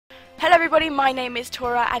Hello everybody, my name is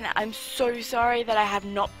Tora and I'm so sorry that I have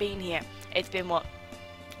not been here. It's been what?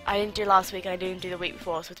 I didn't do last week and I didn't do the week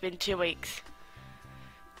before, so it's been 2 weeks.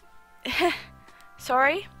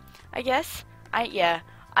 Sorry, I guess. I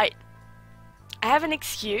have an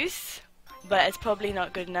excuse, but it's probably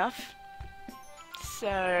not good enough.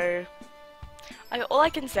 So all I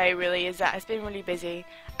can say really is that it's been really busy,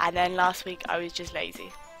 and then last week I was just lazy.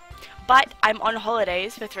 But I'm on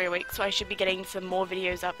holidays for 3 weeks, so I should be getting some more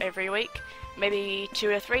videos up every week. Maybe 2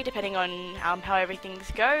 or 3, depending on how everything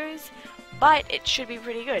goes. But it should be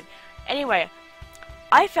pretty good. Anyway,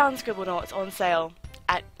 I found Scribblenauts on sale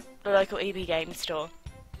at the local EB Games store.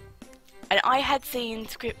 And I had seen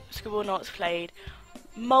Scribblenauts played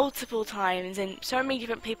multiple times, and so many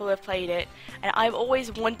different people have played it. And I've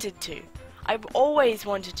always wanted to.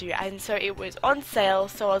 And so it was on sale,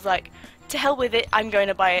 so I was like, to hell with it, I'm going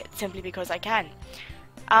to buy it simply because I can.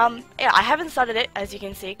 Yeah, I haven't started it, as you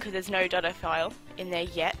can see, because there's no .dot file in there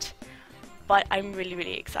yet. But I'm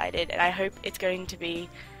really excited, and I hope it's going to be...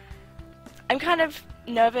 I'm kind of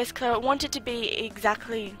nervous because I want it to be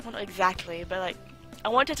not exactly, but like, I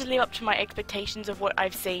want it to live up to my expectations of what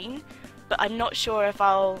I've seen. But I'm not sure if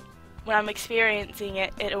when I'm experiencing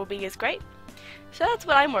it, it will be as great. So that's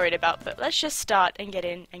what I'm worried about, but let's just start and get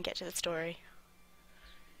in and get to the story.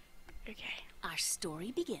 Okay. Our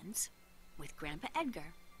story begins with Grandpa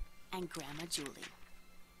Edgar and Grandma Julie.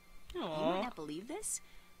 Aww. You might not believe this,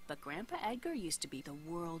 but Grandpa Edgar used to be the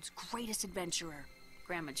world's greatest adventurer.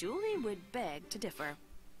 Grandma Julie would beg to differ.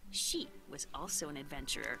 She was also an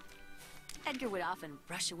adventurer. Edgar would often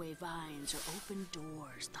brush away vines or open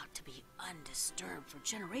doors thought to be undisturbed for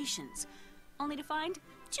generations, only to find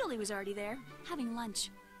Julie was already there, having lunch.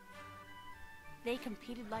 They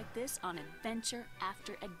competed like this on adventure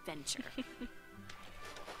after adventure.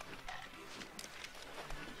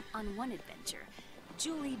 On one adventure,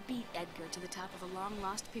 Julie beat Edgar to the top of a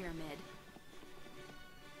long-lost pyramid.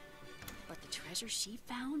 But the treasure she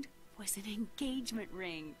found was an engagement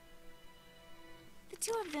ring. The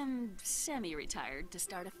two of them semi-retired to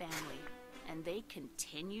start a family, and they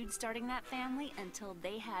continued starting that family until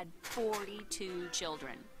they had 42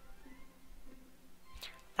 children.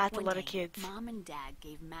 That's a lot of kids. Mom and Dad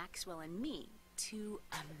gave Maxwell and me 2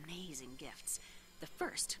 amazing gifts. The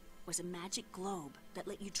first was a magic globe that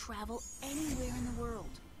let you travel anywhere in the world.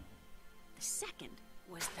 The second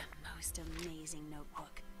was the most amazing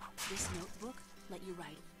notebook. This notebook let you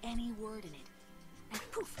write any word in it, and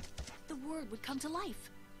poof, the word would come to life.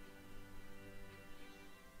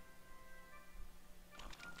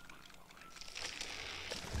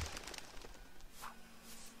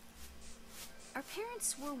 Our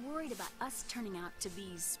parents were worried about us turning out to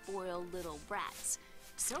be spoiled little brats,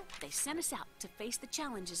 so they sent us out to face the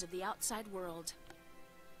challenges of the outside world.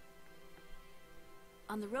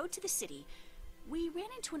 On the road to the city, we ran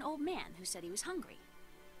into an old man who said he was hungry.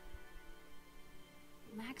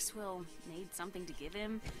 Maxwell made something to give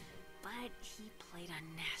him, but he played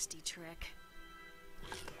a nasty trick.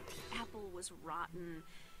 The apple was rotten.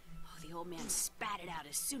 Oh, the old man spat it out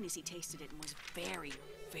as soon as he tasted it and was very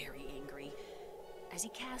angry. As he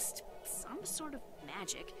cast some sort of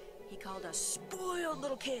magic, he called us spoiled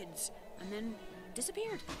little kids, and then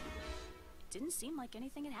disappeared. It didn't seem like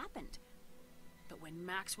anything had happened. But when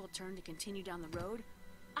Maxwell turned to continue down the road,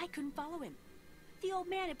 I couldn't follow him. The old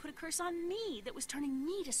man had put a curse on me that was turning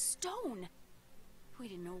me to stone. We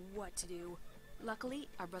didn't know what to do. Luckily,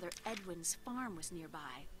 our brother Edwin's farm was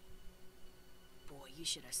nearby. Boy, you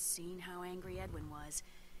should have seen how angry Edwin was.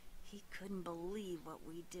 He couldn't believe what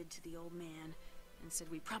we did to the old man, and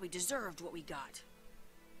said we probably deserved what we got.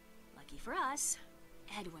 Lucky for us,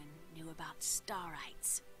 Edwin knew about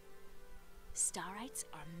starites. Starites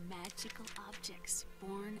are magical objects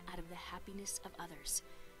born out of the happiness of others.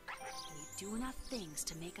 When you do enough things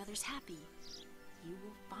to make others happy, you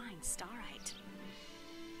will find starite.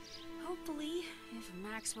 Hopefully, if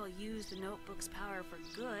Maxwell used the notebook's power for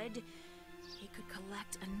good, he could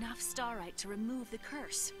collect enough starite to remove the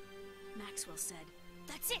curse. Maxwell said,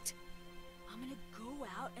 "That's it! I'm gonna go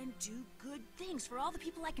out and do good things for all the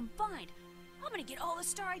people I can find. I'm gonna get all the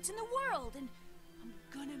starites in the world, and I'm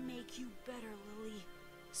gonna make you better, Lily."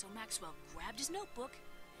 So Maxwell grabbed his notebook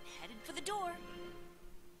and headed for the door.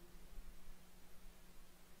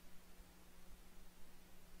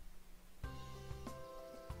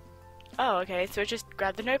 Oh, okay, so I just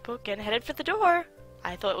grabbed the notebook and headed for the door.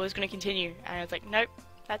 I thought it was going to continue, and I was like, nope,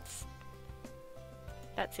 that's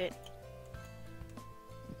it.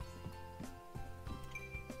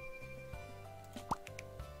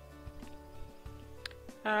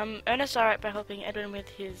 Earn a starite by helping Edwin with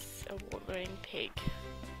his award-winning pig.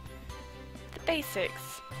 The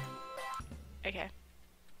basics. Okay.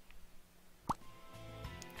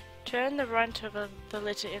 Turn the runt of the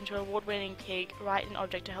litter into an award-winning pig. Write an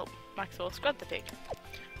object to help Maxwell scrub the pig.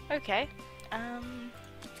 Okay.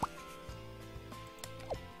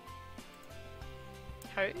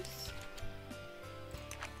 Hose.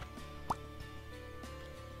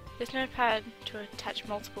 There's no pad to attach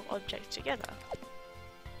multiple objects together.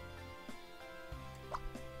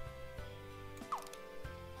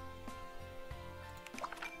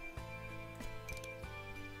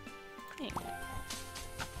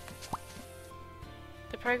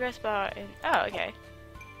 The progress bar in... Oh, okay.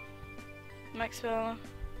 Maxwell...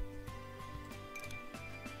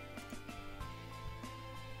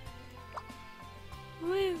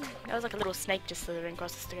 Woo! That was like a little snake just slithering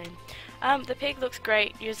across the screen. The pig looks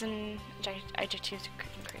great. Using adjectives to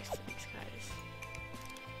increase the pig's size.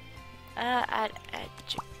 Add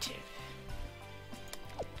adjective.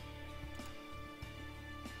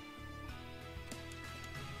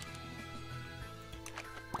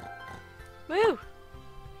 Woo!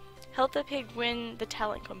 Help the pig win the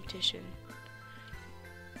talent competition.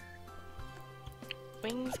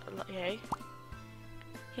 Wings, okay.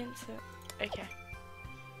 Hints, okay.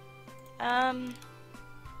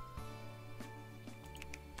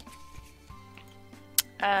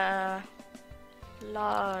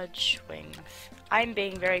 Large wings. I'm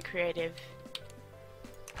being very creative.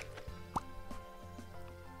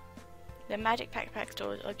 The magic backpack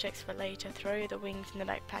stores objects for later. Throw the wings in the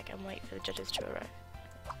backpack and wait for the judges to arrive.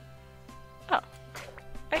 Oh.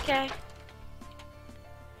 Okay.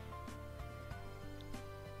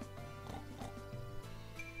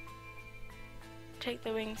 Take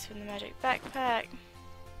the wings from the magic backpack.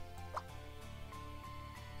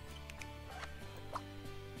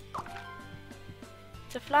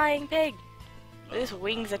 It's a flying pig. Those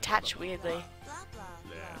wings attach weirdly.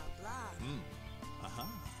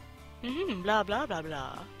 Blah blah blah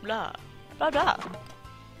blah blah blah blah.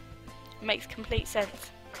 Makes complete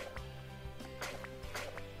sense.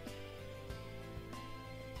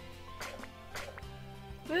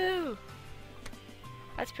 Woo!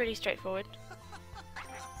 That's pretty straightforward.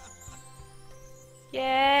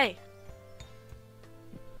 Yay!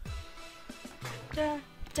 Da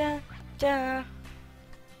da da.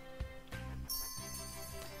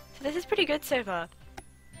 So this is pretty good so far.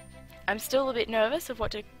 I'm still a bit nervous of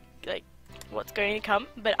what's going to come,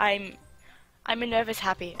 but I'm a nervous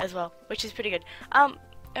happy as well, which is pretty good.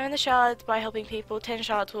 Earn the shards by helping people. 10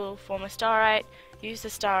 shards will form a starite. Use the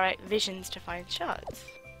starite visions to find shards.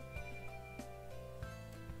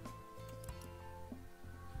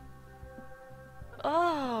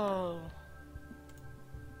 Oh,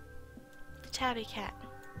 the tabby cat.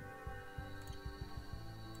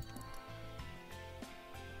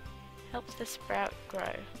 Helps the sprout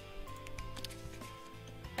grow.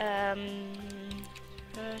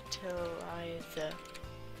 Fertilizer.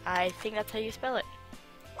 I think that's how you spell it.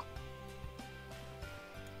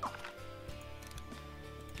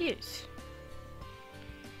 Use.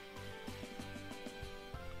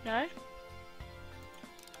 No?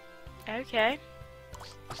 Okay.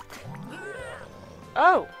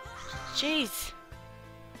 Oh! Jeez.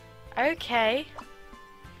 Okay.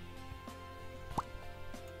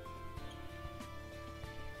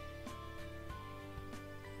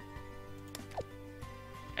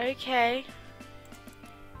 Okay.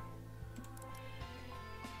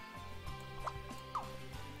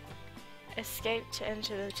 Escape to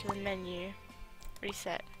enter to the menu.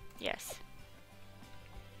 Reset. Yes.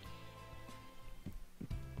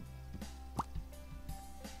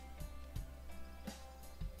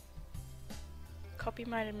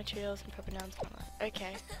 Copyrighted materials and proper nouns.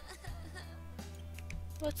 Okay.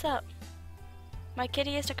 What's up? My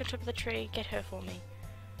kitty is stuck on top of the tree. Get her for me.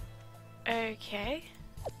 Okay.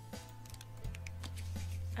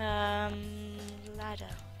 Ladder.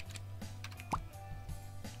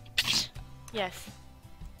 Yes.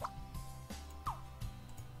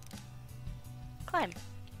 Climb.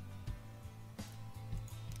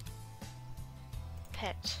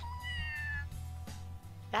 Pet.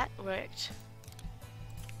 That worked.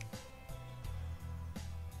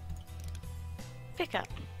 Pick up.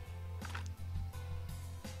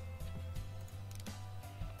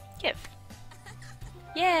 Give.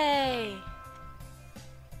 Yay!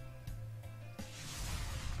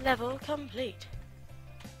 Level complete.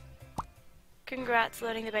 Congrats,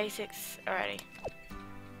 learning the basics already.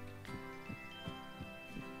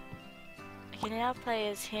 I can now play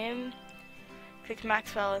as him. Click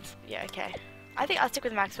Maxwell and... yeah, okay. I think I'll stick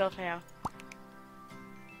with Maxwell for now.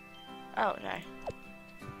 Oh, no.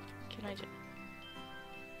 Can I do...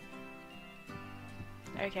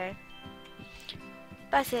 okay.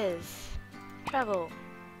 Buses. Travel.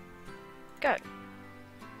 Go.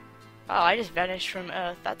 Oh, I just vanished from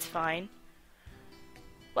Earth. That's fine.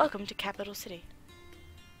 Welcome to Capital City.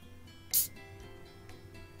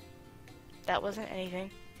 That wasn't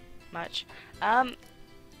anything much. Yeah,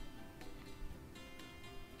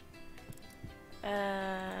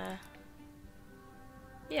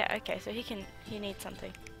 okay, so he needs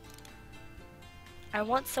something. I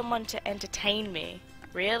want someone to entertain me.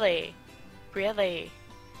 Really? Really?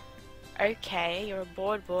 Okay, you're a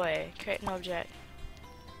bored boy. Create an object.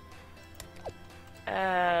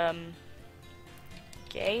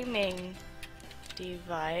 Gaming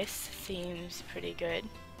device seems pretty good.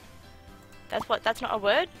 That's not a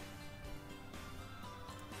word?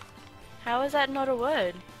 How is that not a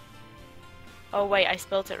word? Oh wait, I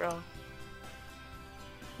spelt it wrong.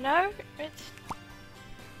 No,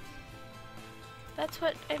 that's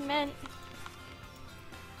what it meant.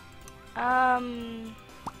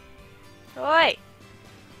 Oi!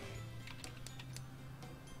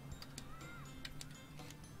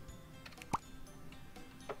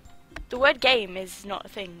 The word game is not a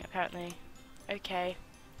thing, apparently. Okay.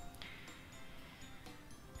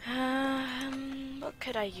 What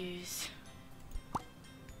could I use?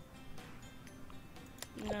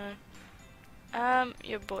 No.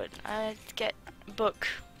 You're bored. Let's get book.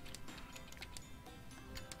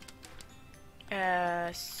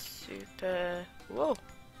 Super. Whoa.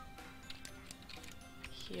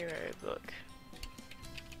 Hero book.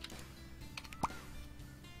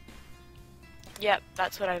 Yep,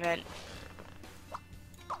 that's what I meant.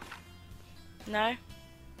 No?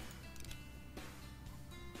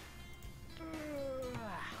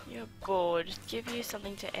 You're bored. Just give you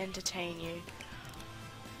something to entertain you.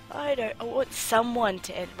 I want someone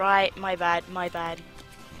to right, my bad, my bad.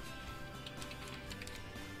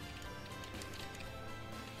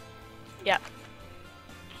 Yeah.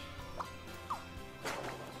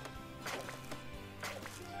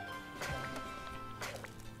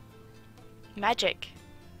 Magic.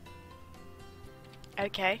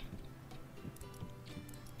 Okay.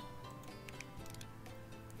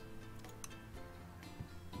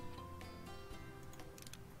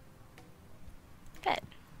 Bet.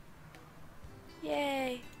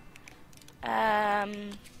 Yay.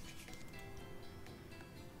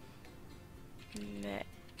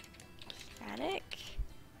 Mechanic?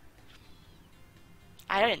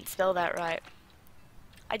 I didn't spell that right.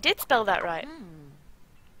 I did spell that right.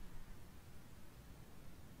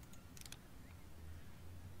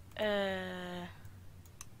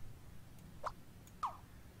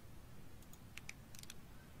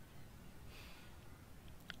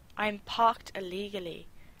 I'm parked illegally.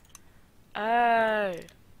 Oh.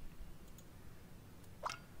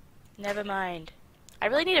 Never mind. I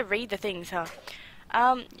really need to read the things, huh?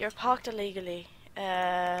 You're parked illegally.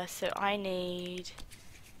 So I need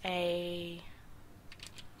a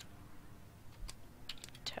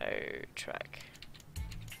tow truck.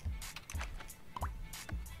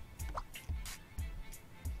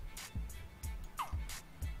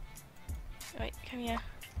 Wait, come here.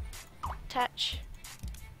 Attach.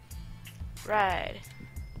 Ride.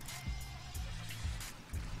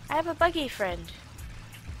 I have a buggy friend.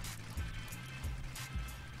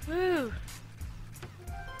 Woo!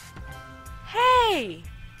 Hey!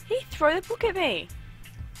 He threw the book at me!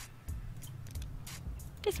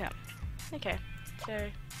 Dismount. Okay, so...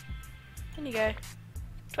 in you go.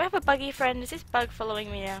 Do I have a buggy friend? Is this bug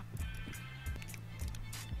following me now?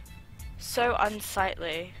 So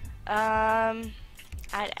unsightly. Add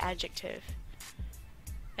adjective.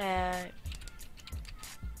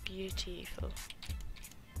 Beautiful.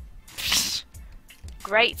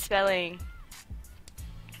 Great spelling.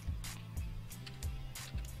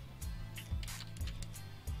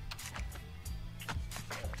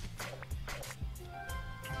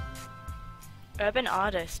 Urban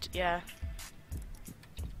artist, yeah.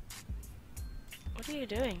 What are you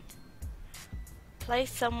doing?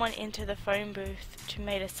 Place someone into the phone booth to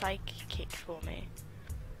make a psychic for me.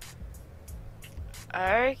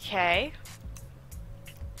 Okay.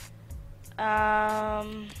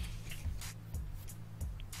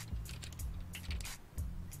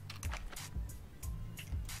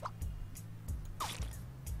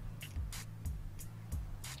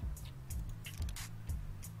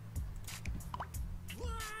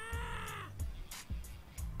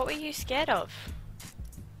 What were you scared of?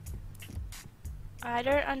 I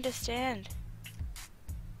don't understand.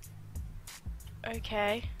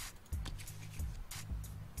 Okay.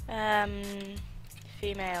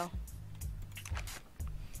 Female.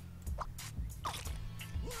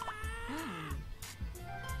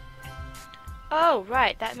 Oh,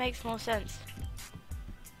 right, that makes more sense.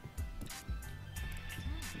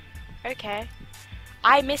 Okay.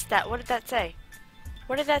 I missed that. What did that say?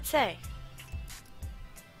 What did that say?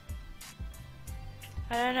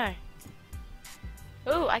 I don't know.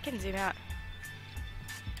 Ooh, I can zoom out.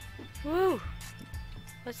 Woo!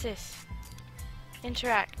 What's this?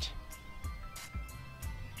 Interact.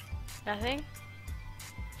 Nothing?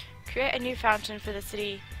 Create a new fountain for the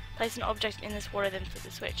city. Place an object in this water, then flip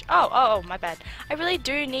the switch. Oh, my bad. I really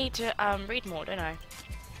do need to read more, don't I?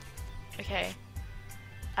 Okay.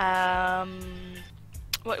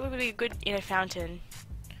 What would be good in a fountain?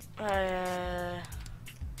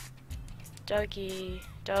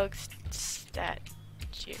 Dog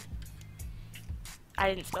statue. I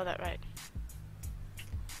didn't spell that right.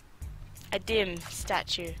 A dim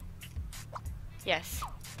statue. Yes.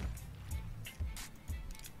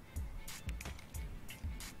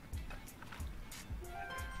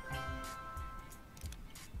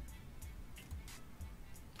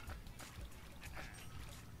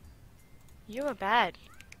 You are bad.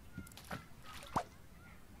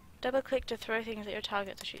 Double click to throw things at your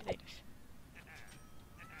target to shoot things.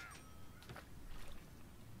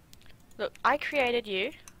 Look, I created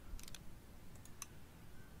you.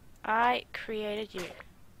 I created you.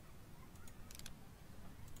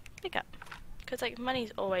 Pick up. Because, like,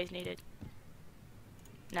 money's always needed.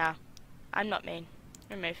 Nah. I'm not mean.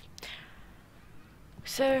 Remove.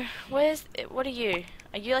 So, what are you?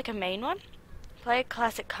 Are you like a main one? Play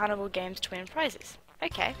classic carnival games to win prizes.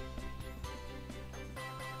 Okay.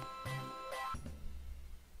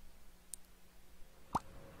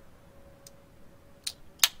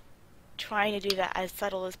 Trying to do that as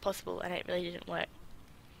subtle as possible, and it really didn't work.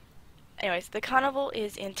 Anyways, the carnival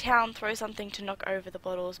is in town. Throw something to knock over the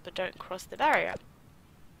bottles, but don't cross the barrier.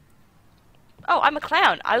 Oh, I'm a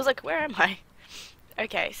clown. I was like, where am I?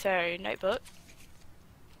 Okay, so notebook.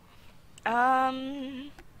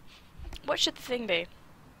 What should the thing be?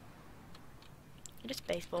 Just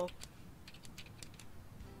baseball.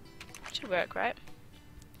 Should work, right?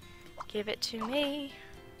 Give it to me.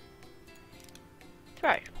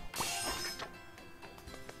 Throw.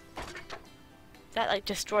 That like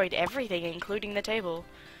destroyed everything, including the table.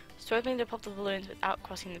 Struggling to pop the balloons without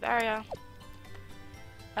crossing the barrier.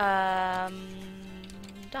 Dart.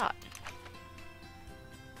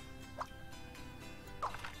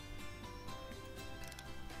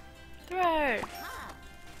 Throw.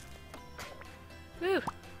 Woo.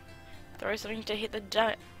 Throw something to hit the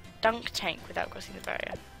dunk tank without crossing the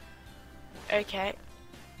barrier. Okay.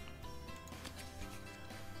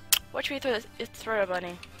 What should we throw this? It's throw a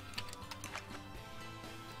bunny.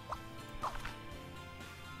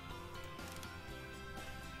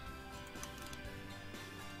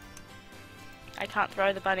 I can't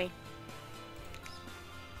throw the bunny.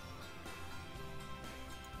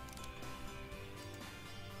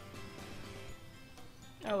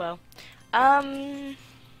 Oh well.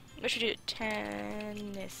 What should we do?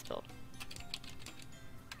 Tennis ball.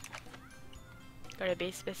 Gotta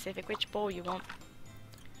be specific which ball you want.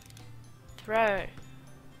 Throw.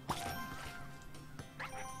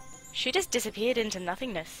 She just disappeared into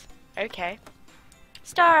nothingness. Okay.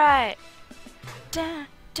 Starlight! Da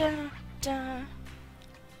da da.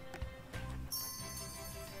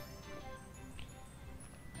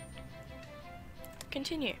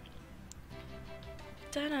 Continue.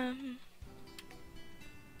 Da-dum.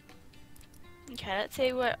 Okay, let's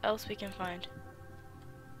see what else we can find.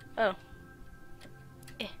 Oh.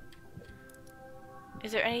 Eh.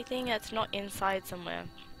 Is there anything that's not inside somewhere?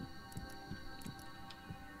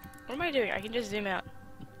 What am I doing? I can just zoom out.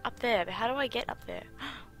 Up there, but how do I get up there?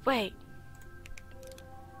 Wait.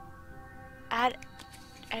 Add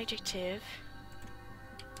adjective.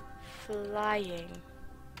 Flying.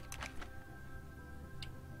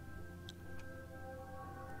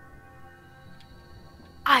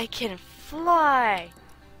 I can fly!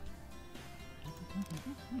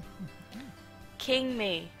 King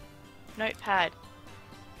me. Notepad.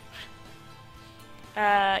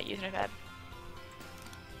 Use notepad.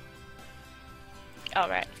 Oh,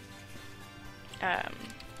 right.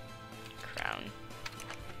 Crown.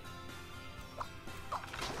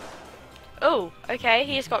 Oh, okay,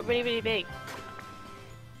 he just got really, really big.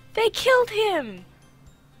 They killed him!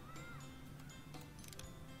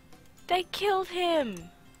 They killed him!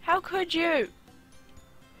 How could you?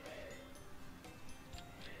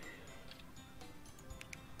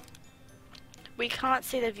 We can't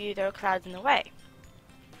see the view, there are clouds in the way.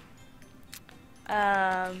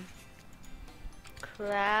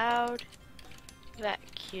 Cloud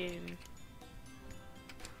vacuum.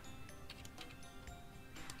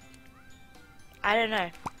 I don't know.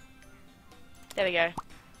 There we go.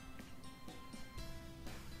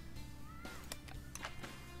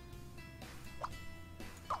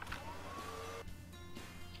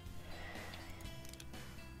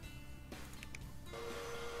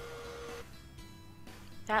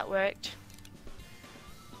 That worked.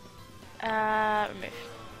 Remove.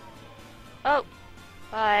 Oh!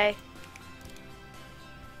 Bye.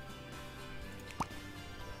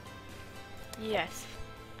 Yes.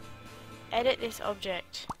 Edit this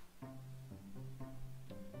object.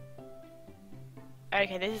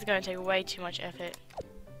 Okay, this is going to take way too much effort.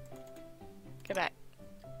 Go back.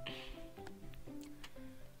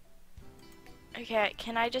 Okay,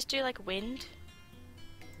 can I just do like wind?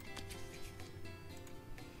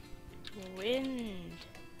 Wind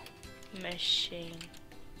machine.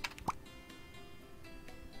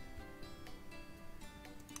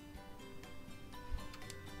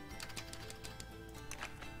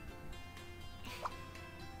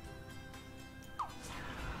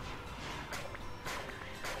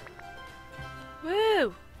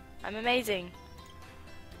 Woo! I'm amazing.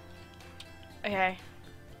 Okay.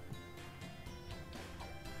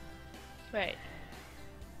 Wait.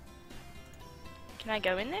 Can I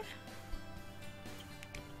go in there?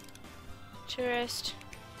 Tourist.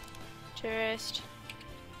 Tourist.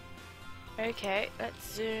 Okay,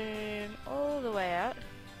 let's zoom all the way out.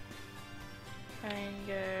 And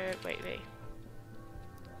go... wait.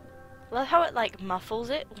 Love how it like muffles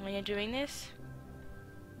it when you're doing this.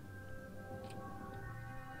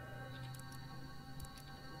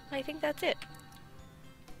 I think that's it.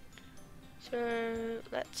 So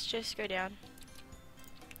let's just go down.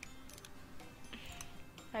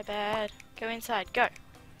 My bad. Go inside. Go.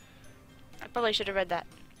 I probably should have read that.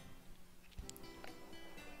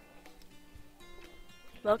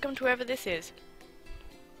 Welcome to whoever this is.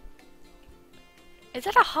 Is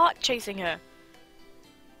that a heart chasing her?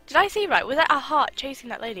 Did I see right? Was that a heart chasing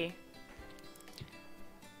that lady?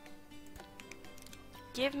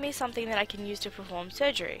 Give me something that I can use to perform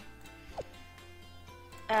surgery.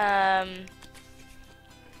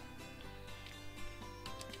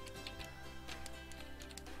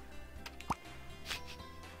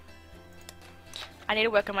 I need to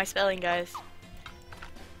work on my spelling, guys.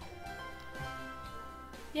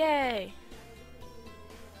 Yay!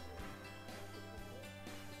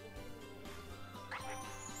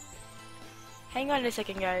 Hang on a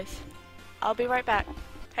second, guys. I'll be right back.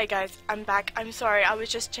 Hey guys, I'm back. I'm sorry, I was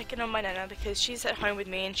just checking on my nana because she's at home with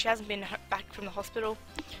me and she hasn't been back from the hospital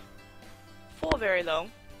for very long.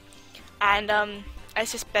 And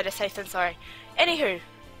it's just better safe than sorry. Anywho.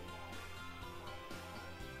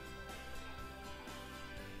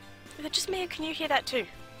 Is it just me or can you hear that too?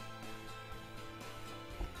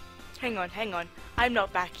 Hang on. I'm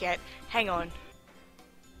not back yet. Hang on.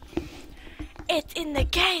 It's in the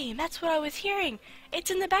game! That's what I was hearing! It's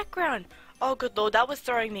in the background! Oh good lord, that was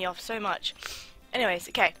throwing me off so much. Anyways,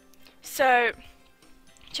 okay. So,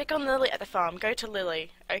 check on Lily at the farm. Go to Lily.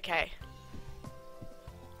 Okay.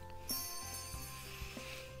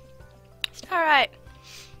 Alright.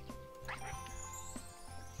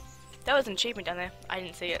 There was an achievement down there. I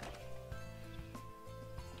didn't see it.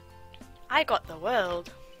 I got the world.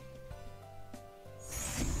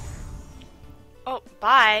 Oh,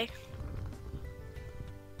 bye.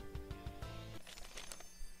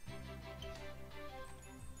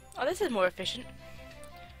 Oh, this is more efficient.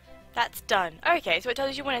 That's done. Okay, so it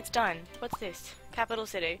tells you when it's done. What's this? Capital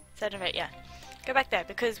City. 7 of 8, yeah. Go back there,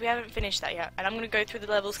 because we haven't finished that yet. And I'm going to go through the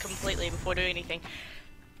levels completely before doing anything.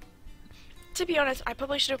 To be honest, I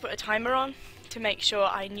probably should have put a timer on to make sure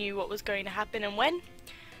I knew what was going to happen and when.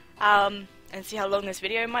 And see how long this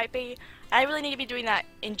video might be. I really need to be doing that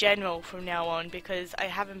in general from now on, because I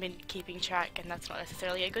haven't been keeping track, and that's not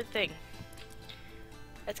necessarily a good thing.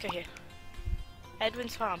 Let's go here.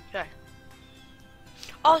 Edwin's farm, go.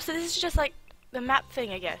 Oh, so this is just like the map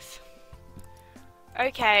thing, I guess.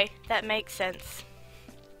 Okay, that makes sense.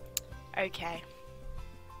 Okay.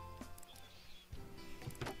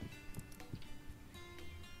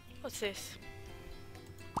 What's this?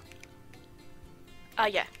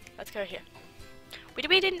 Yeah, let's go here.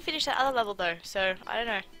 We didn't finish that other level though, so I don't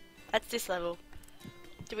know. That's this level.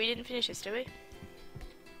 We didn't finish this, did we?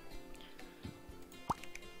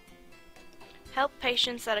 Help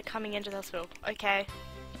patients that are coming into the hospital. Okay.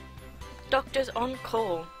 Doctors on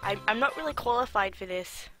call. I'm not really qualified for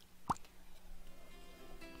this.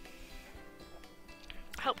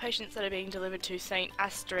 Help patients that are being delivered to St.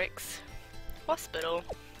 Asterix Hospital.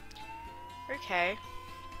 Okay.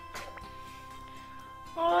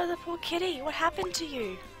 Oh, the poor kitty. What happened to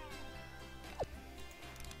you?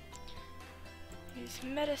 Use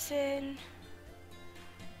medicine.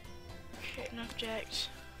 Create an object.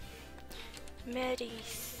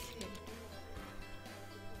 Medicine.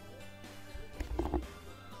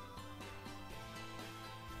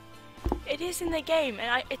 It is in the game,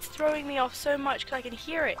 and it's throwing me off so much because I can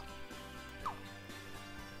hear it.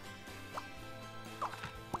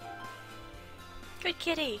 Good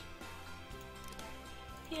kitty.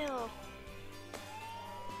 Heal.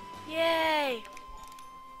 Yay!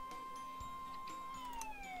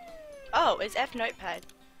 Oh, it's F notepad.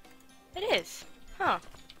 It is. Huh.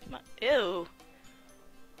 Ew.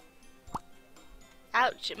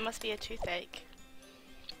 Ouch, it must be a toothache.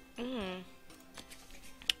 Mmm.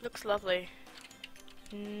 Looks lovely.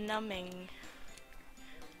 Numbing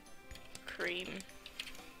cream.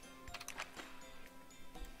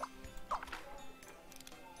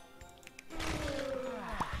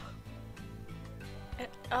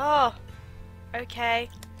 Oh, okay.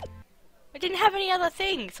 I didn't have any other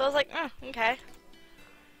things, so I was like, okay.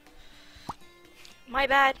 My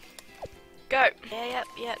bad. Go. Yeah,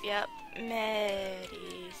 yep.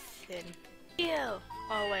 Medicine. Heal.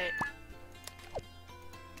 Oh, wait.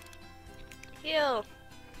 Heal.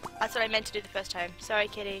 That's what I meant to do the first time. Sorry,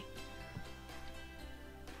 kitty.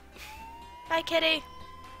 Bye, kitty.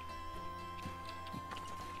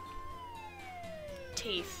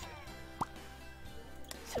 Teeth.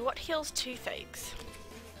 So what heals toothaches?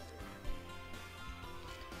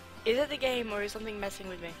 Is it the game or is something messing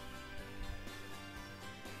with me?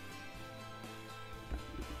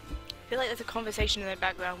 I feel like there's a conversation in the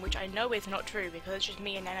background which I know is not true because it's just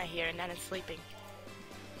me and Nana here and Nana's sleeping.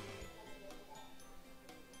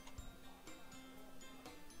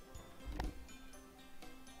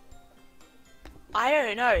 I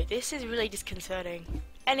don't know, this is really disconcerting.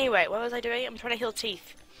 Anyway, what was I doing? I'm trying to heal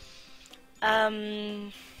teeth.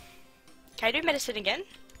 Can I do medicine again?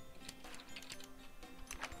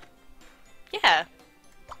 Yeah.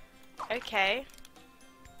 Okay.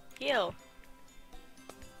 Heal.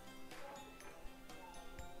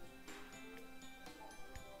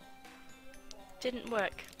 Didn't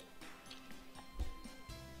work.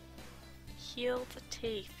 Heal the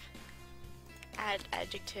teeth. Add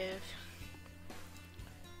adjective.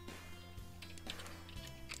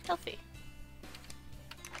 Healthy.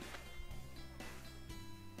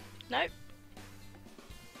 Nope.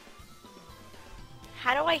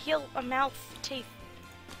 How do I heal a mouth teeth?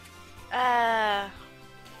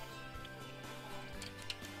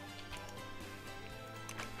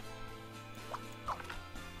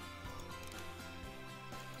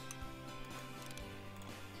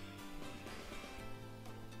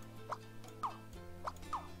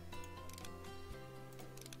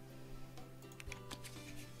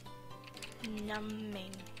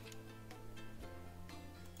 Numbing.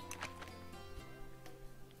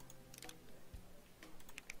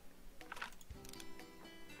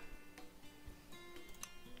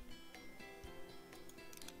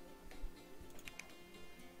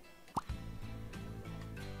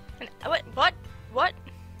 What?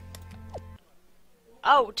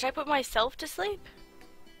 Oh, did I put myself to sleep?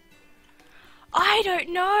 I don't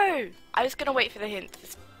know! I was gonna wait for the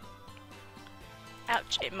hints.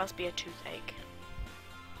 Ouch, it must be a toothache.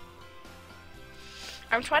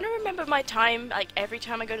 I'm trying to remember my time, like, every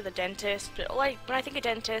time I go to the dentist, but when I think of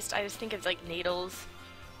dentist, I just think of, like, needles.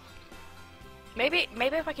 Maybe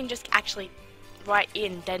if I can just actually write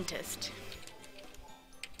in dentist.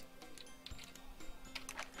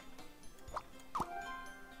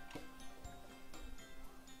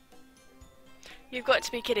 You've got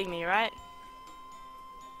to be kidding me, right?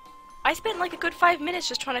 I spent like a good 5 minutes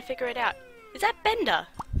just trying to figure it out. Is that Bender?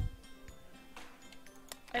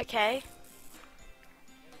 Okay.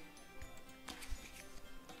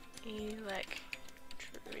 Electrician.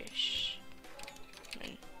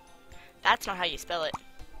 That's not how you spell it.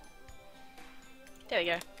 There we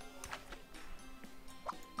go.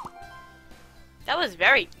 That was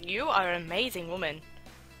you are an amazing woman.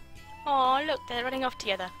 Oh, look, they're running off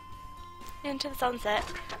together. Into the sunset.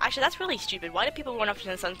 Actually, that's really stupid. Why do people run off into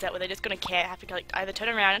the sunset where they're just gonna have to like, either turn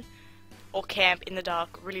around or camp in the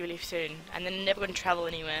dark really soon, and then never gonna travel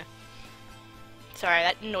anywhere? Sorry,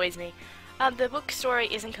 that annoys me. The book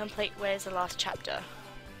story isn't complete. Where's the last chapter?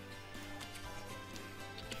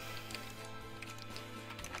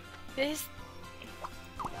 These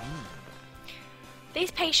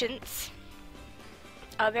patients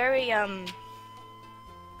are very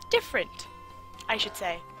different, I should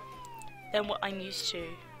say, than what I'm used to.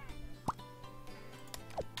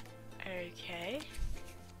 Okay.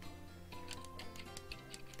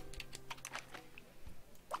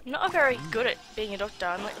 I'm not very good at being a doctor.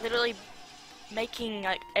 I'm like literally making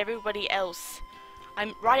like everybody else.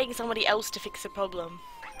 I'm writing somebody else to fix a problem.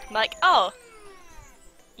 I'm like, oh,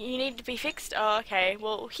 you need to be fixed? Oh, okay.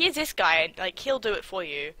 Well, here's this guy. Like, he'll do it for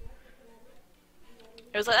you.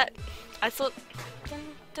 It was like that. I saw.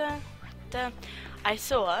 I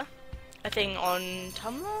saw a thing on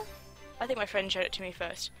Tumblr. I think my friend showed it to me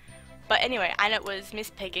first. But anyway, and it was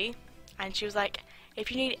Miss Peggy, and she was like, If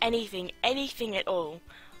you need anything, anything at all,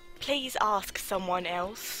 please ask someone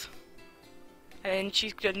else. And then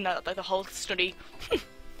she's done like the whole study.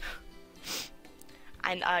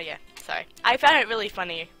 And yeah, sorry. I found it really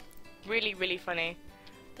funny. Really, really funny.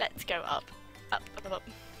 Let's go up. Up, up, up, up.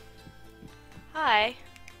 Hi.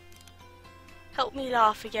 Help me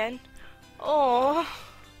laugh again. Oh.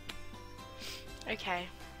 Okay.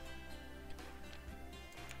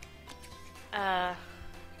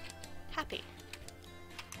 Happy.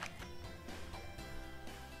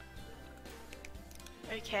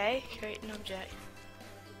 Okay, create an object.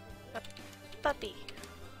 A puppy.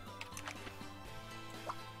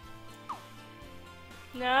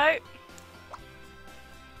 No.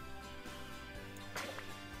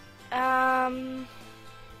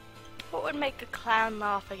 What would make a clown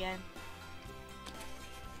laugh again?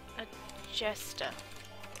 A jester.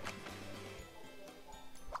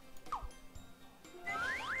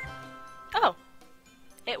 Oh!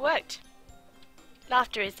 It worked.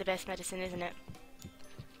 Laughter is the best medicine, isn't it?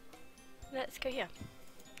 Let's go here.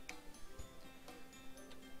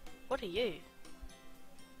 What are you?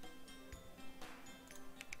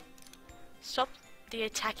 Stop the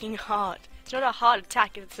attacking heart. It's not a heart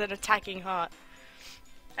attack, it's an attacking heart.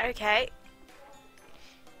 Okay.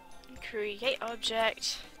 Create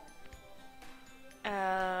object.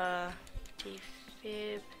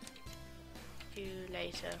 Defibrillator.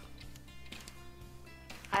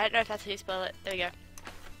 I don't know if that's how you spell it. There we go.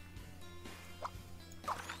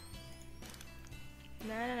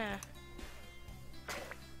 No.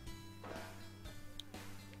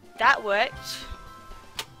 That worked.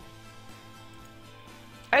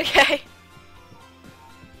 Okay.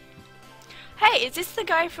 Hey, is this the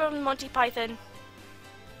guy from Monty Python?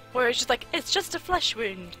 Where it's just like, it's just a flesh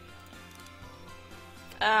wound.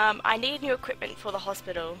 I need new equipment for the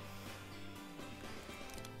hospital.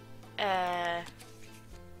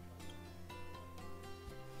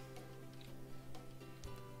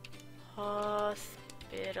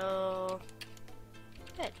 Hospital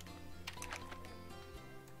bed.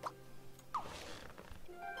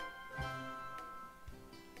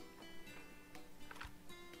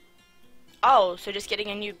 Oh, so just getting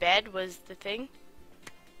a new bed was the thing?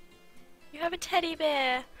 You have a teddy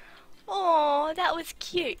bear. Oh, that was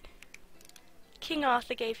cute. King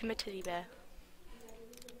Arthur gave him a teddy bear.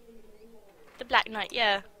 The Black Knight,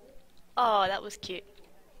 yeah. Oh, that was cute.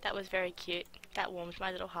 That was very cute. That warmed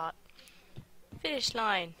my little heart. Finish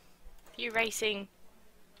line. You racing.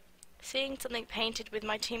 Seeing something painted with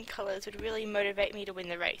my team colours would really motivate me to win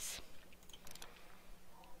the race.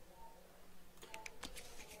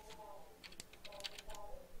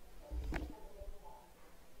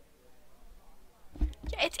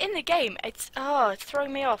 Yeah, it's in the game. It's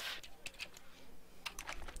throwing me off.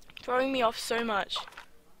 Throwing me off so much.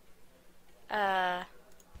 Paint.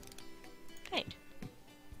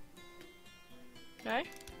 No?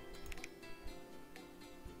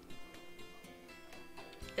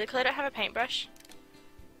 Because I don't have a paintbrush.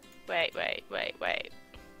 Wait.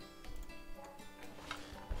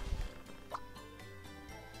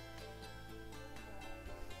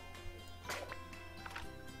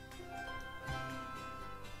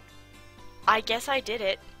 I guess I did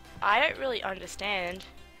it. I don't really understand.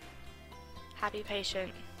 Happy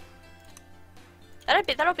patient.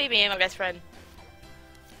 That'll be me and my best friend.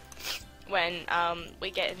 When we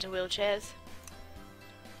get into wheelchairs.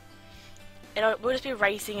 We'll just be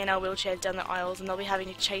racing in our wheelchairs down the aisles and they'll be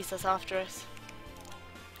having to chase us after us.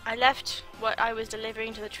 I left what I was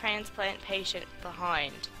delivering to the transplant patient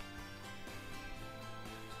behind.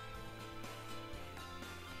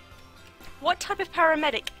 What type of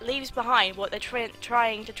paramedic leaves behind what they're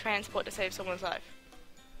trying to transport to save someone's life?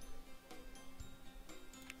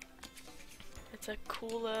 It's a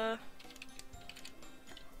cooler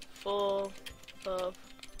full of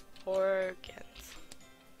organs.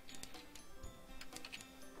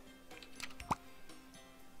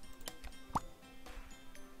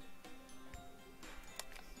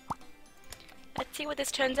 Let's see what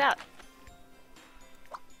this turns out.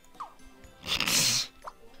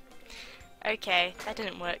 Okay, that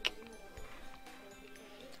didn't work.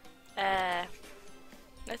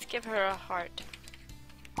 Let's give her a heart.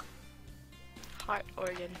 Heart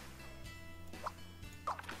organ.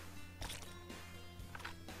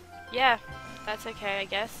 Yeah, that's okay, I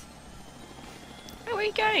guess. Oh, where are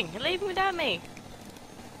you going? You're leaving without me.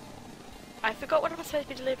 I forgot what I'm supposed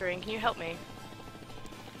to be delivering. Can you help me?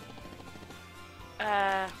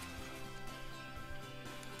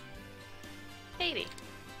 Baby.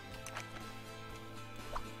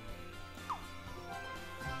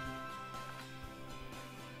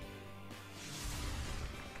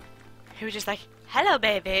 He was just like, "Hello,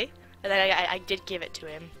 baby," and then I did give it to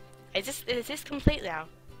him. Is this complete now?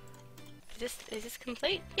 Is this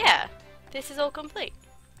complete? Yeah, this is all complete.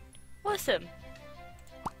 Awesome.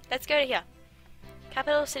 Let's go to here.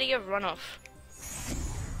 Capital city of runoff.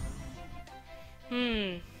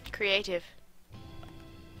 Creative.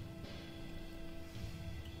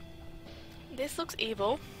 This looks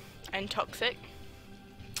evil and toxic.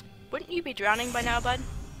 Wouldn't you be drowning by now, bud?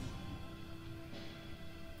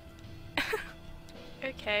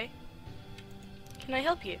 Okay. Can I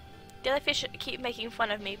help you? Jellyfish keep making fun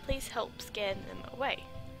of me. Please help scare them away.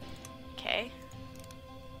 Okay.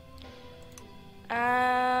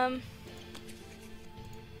 A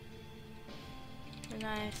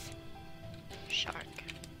nice shark.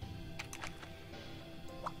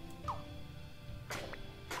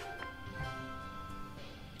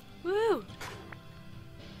 Woo!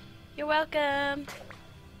 You're welcome.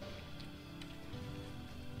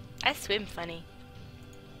 I swim funny.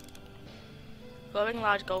 Glowing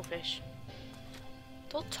large goldfish.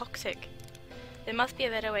 It's all toxic. There must be a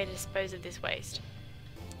better way to dispose of this waste.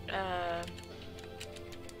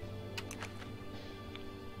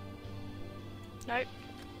 Nope.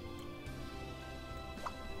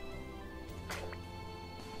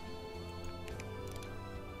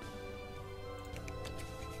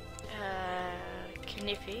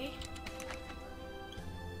 Kniffy.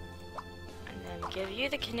 And then give you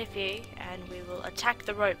the kniffy and we will attack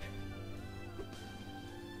the rope.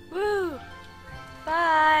 Woo!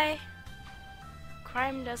 Bye!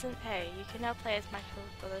 Crime doesn't pay. You can now play as Michael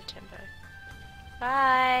below tempo.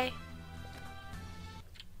 Bye!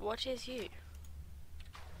 What is you?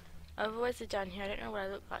 I've always down here. I don't know what I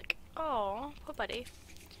look like. Oh, poor buddy.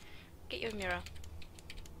 Get you a mirror.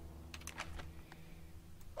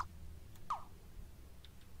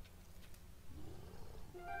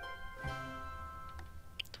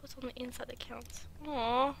 It's what's on the inside that counts.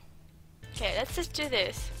 Aww. Okay, let's just do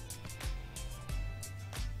this.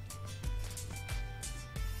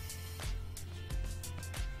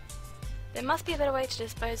 There must be a better way to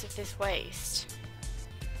dispose of this waste.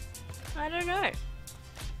 I don't know.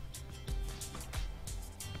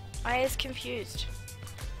 I is confused.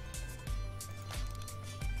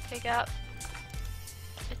 Pick up.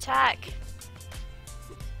 Attack.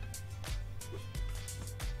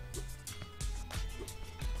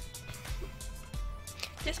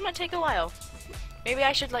 This might take a while. Maybe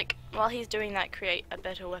I should, like, while he's doing that, create a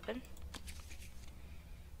better weapon.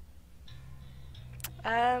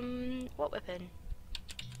 What weapon?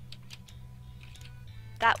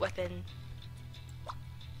 That weapon.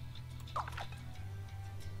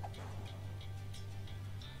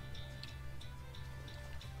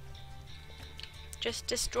 Just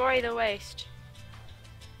destroy the waste.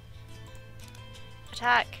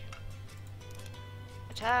 Attack.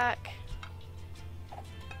 Attack.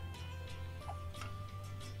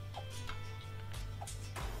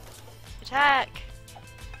 Attack.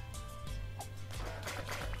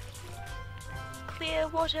 Clear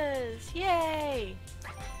waters. Yay.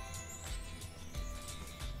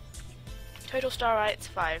 Total star rights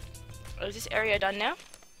 5. Oh, is this area done now?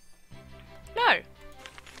 No.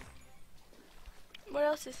 What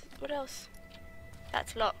else?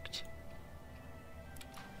 That's locked.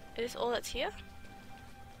 Is this all that's here?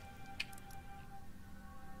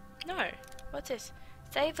 No. What's this?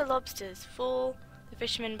 Save the lobsters. Fool the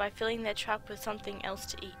fishermen by filling their trap with something else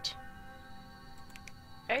to eat.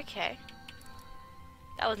 Okay.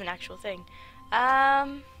 That was an actual thing.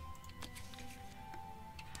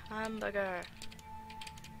 Hamburger.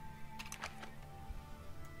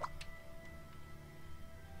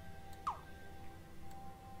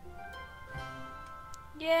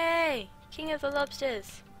 Yay! King of the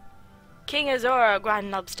lobsters. King Azora,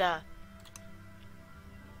 Grand Lobster.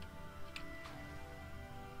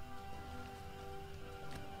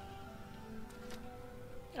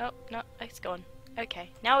 Oh, no, it's gone.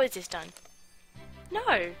 Okay, now is this done?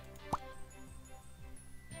 No!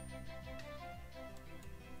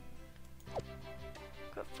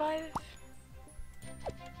 Got 5.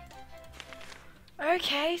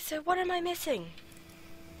 Okay, so what am I missing?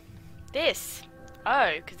 This.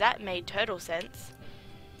 Oh, because that made total sense.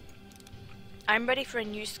 I'm ready for a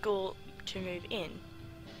new school to move in.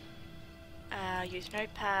 Use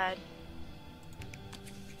notepad.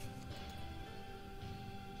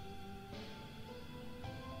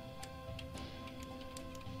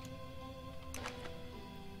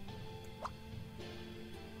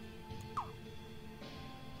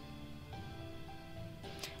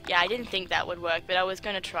 Yeah, I didn't think that would work, but I was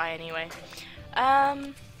going to try anyway.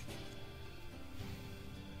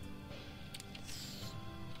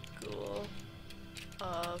 School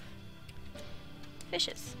of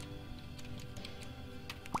Fishes.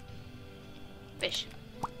 Fish.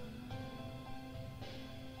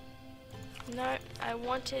 No, I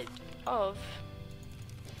wanted of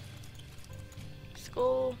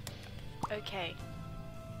school. Okay.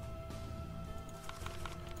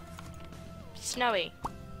 Snowy.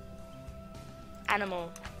 Animal.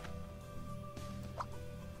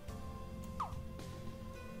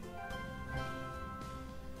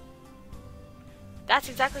 That's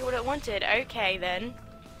exactly what it wanted. Okay then.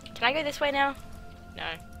 Can I go this way now? No.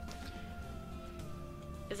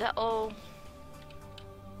 Is that all?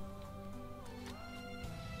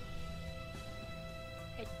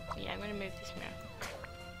 Yeah, I'm gonna move this mirror.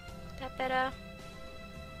 Is that better?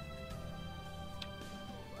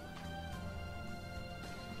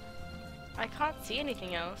 I can't see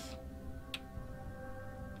anything else.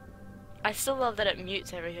 I still love that it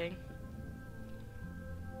mutes everything.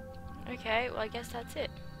 Okay, well I guess that's it.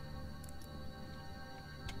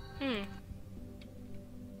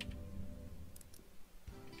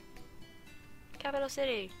 Capital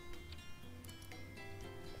City.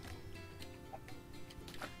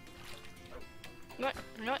 What?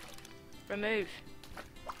 No. Remove.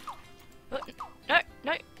 What? No,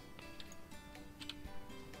 no.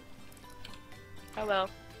 Oh well.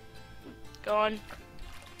 Go on.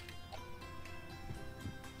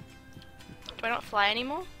 Do I not fly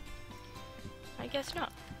anymore? I guess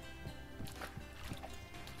not.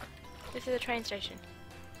 This is a train station.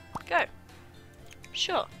 Go.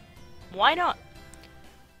 Sure. Why not?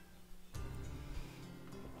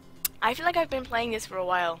 I feel like I've been playing this for a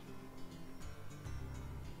while.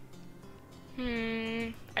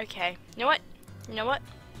 Okay. You know what? You know what?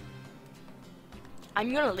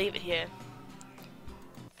 I'm gonna leave it here.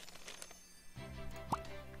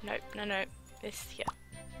 Nope, no, no. This here.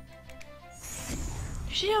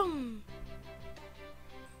 Shoom!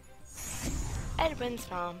 Edwin's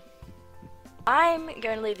farm. I'm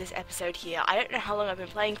going to leave this episode here. I don't know how long I've been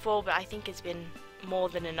playing for, but I think it's been more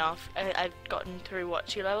than enough. I've gotten through, what,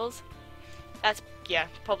 2 levels? That's, yeah,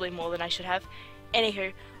 probably more than I should have.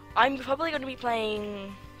 Anywho, I'm probably going to be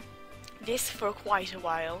playing this for quite a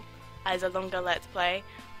while, as a longer Let's Play.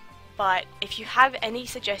 But if you have any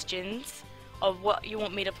suggestions of what you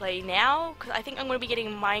want me to play now, because I think I'm going to be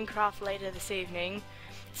getting Minecraft later this evening.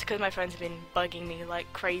 It's because my friends have been bugging me like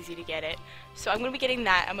crazy to get it. So I'm going to be getting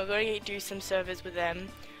that, and we're going to do some servers with them.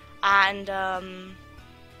 And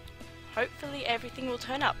hopefully everything will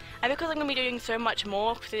turn up. And because I'm going to be doing so much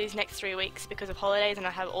more for these next 3 weeks because of holidays and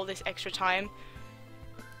I have all this extra time,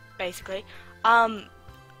 basically,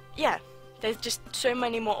 yeah, there's just so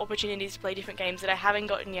many more opportunities to play different games that I haven't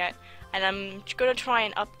gotten yet. And I'm going to try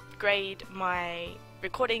and upgrade my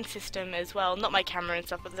recording system as well, not my camera and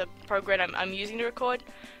stuff, but the program I'm using to record,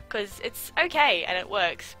 because it's okay and it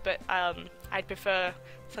works, but I'd prefer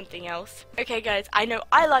something else. Okay guys, I know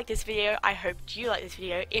I liked this video. I hope you liked this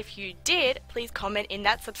video. If you did, please comment in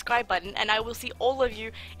that subscribe button, and I will see all of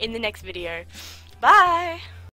you in the next video. Bye!